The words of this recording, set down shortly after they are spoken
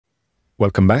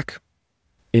Welcome back.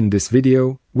 In this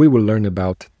video, we will learn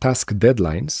about task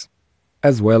deadlines,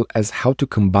 as well as how to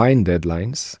combine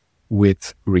deadlines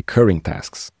with recurring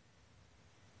tasks.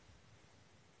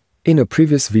 In a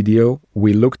previous video,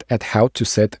 we looked at how to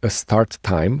set a start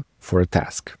time for a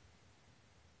task.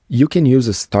 You can use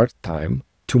a start time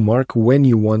to mark when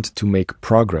you want to make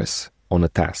progress on a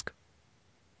task.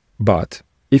 But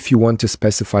if you want to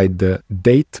specify the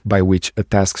date by which a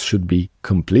task should be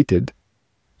completed,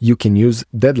 you can use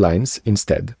deadlines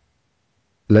instead.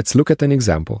 Let's look at an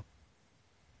example.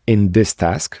 In this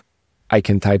task, I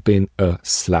can type in a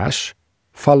slash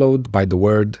followed by the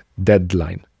word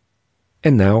deadline.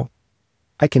 And now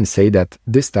I can say that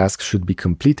this task should be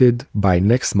completed by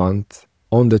next month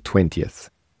on the 20th.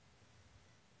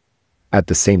 At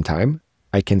the same time,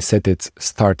 I can set its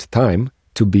start time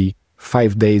to be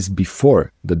 5 days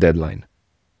before the deadline.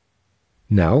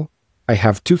 Now I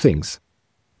have two things.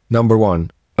 Number one,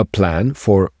 a plan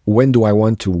for when do I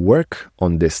want to work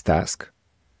on this task,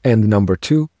 and number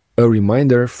two, a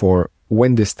reminder for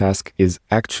when this task is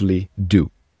actually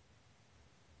due.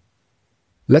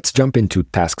 Let's jump into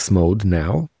tasks mode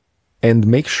now and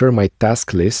make sure my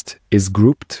task list is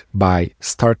grouped by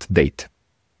start date.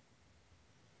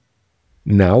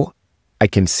 Now I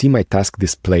can see my task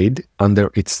displayed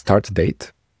under its start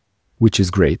date, which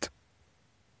is great.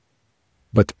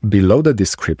 But below the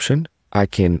description, I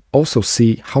can also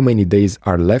see how many days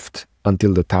are left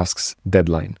until the task's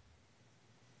deadline.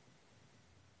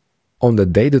 On the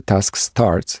day the task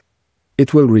starts,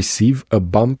 it will receive a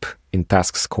bump in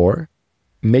task score,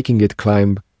 making it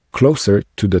climb closer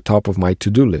to the top of my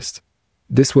to-do list.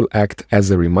 This will act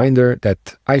as a reminder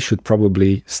that I should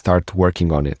probably start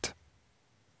working on it.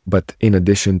 But in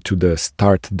addition to the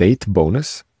start date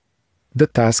bonus, the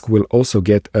task will also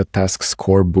get a task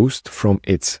score boost from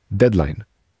its deadline.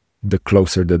 The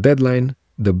closer the deadline,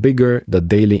 the bigger the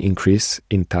daily increase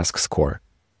in task score.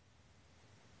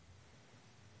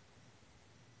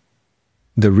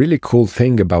 The really cool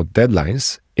thing about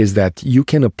deadlines is that you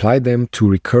can apply them to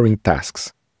recurring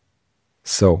tasks.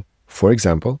 So, for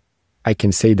example, I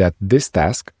can say that this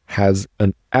task has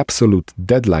an absolute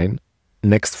deadline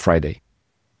next Friday.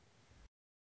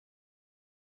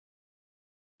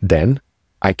 Then,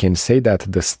 I can say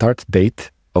that the start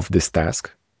date of this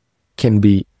task can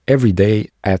be every day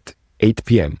at 8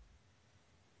 p.m.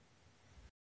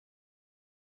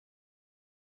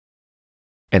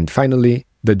 And finally,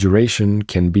 the duration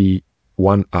can be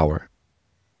 1 hour.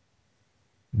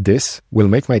 This will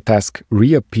make my task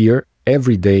reappear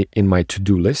every day in my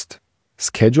to-do list,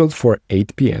 scheduled for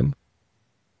 8 p.m.,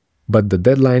 but the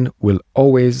deadline will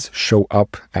always show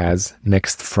up as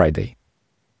next Friday.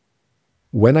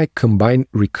 When I combine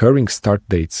recurring start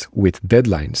dates with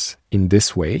deadlines in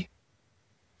this way,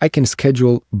 I can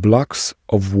schedule blocks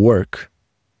of work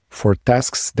for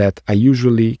tasks that I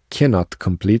usually cannot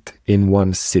complete in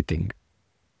one sitting.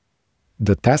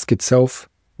 The task itself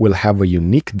will have a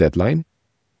unique deadline,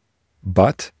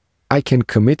 but I can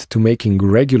commit to making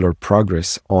regular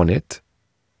progress on it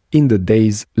in the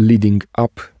days leading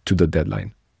up to the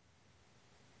deadline.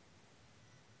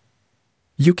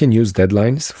 You can use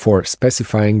deadlines for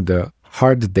specifying the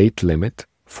hard date limit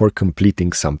for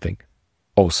completing something.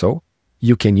 Also,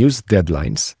 you can use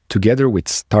deadlines together with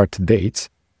start dates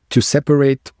to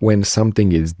separate when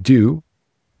something is due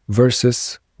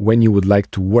versus when you would like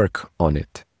to work on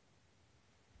it.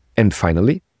 And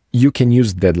finally, you can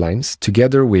use deadlines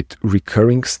together with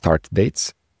recurring start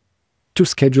dates to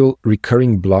schedule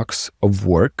recurring blocks of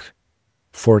work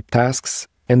for tasks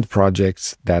and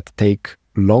projects that take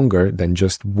longer than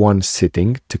just one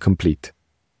sitting to complete,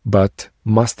 but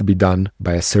must be done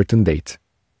by a certain date.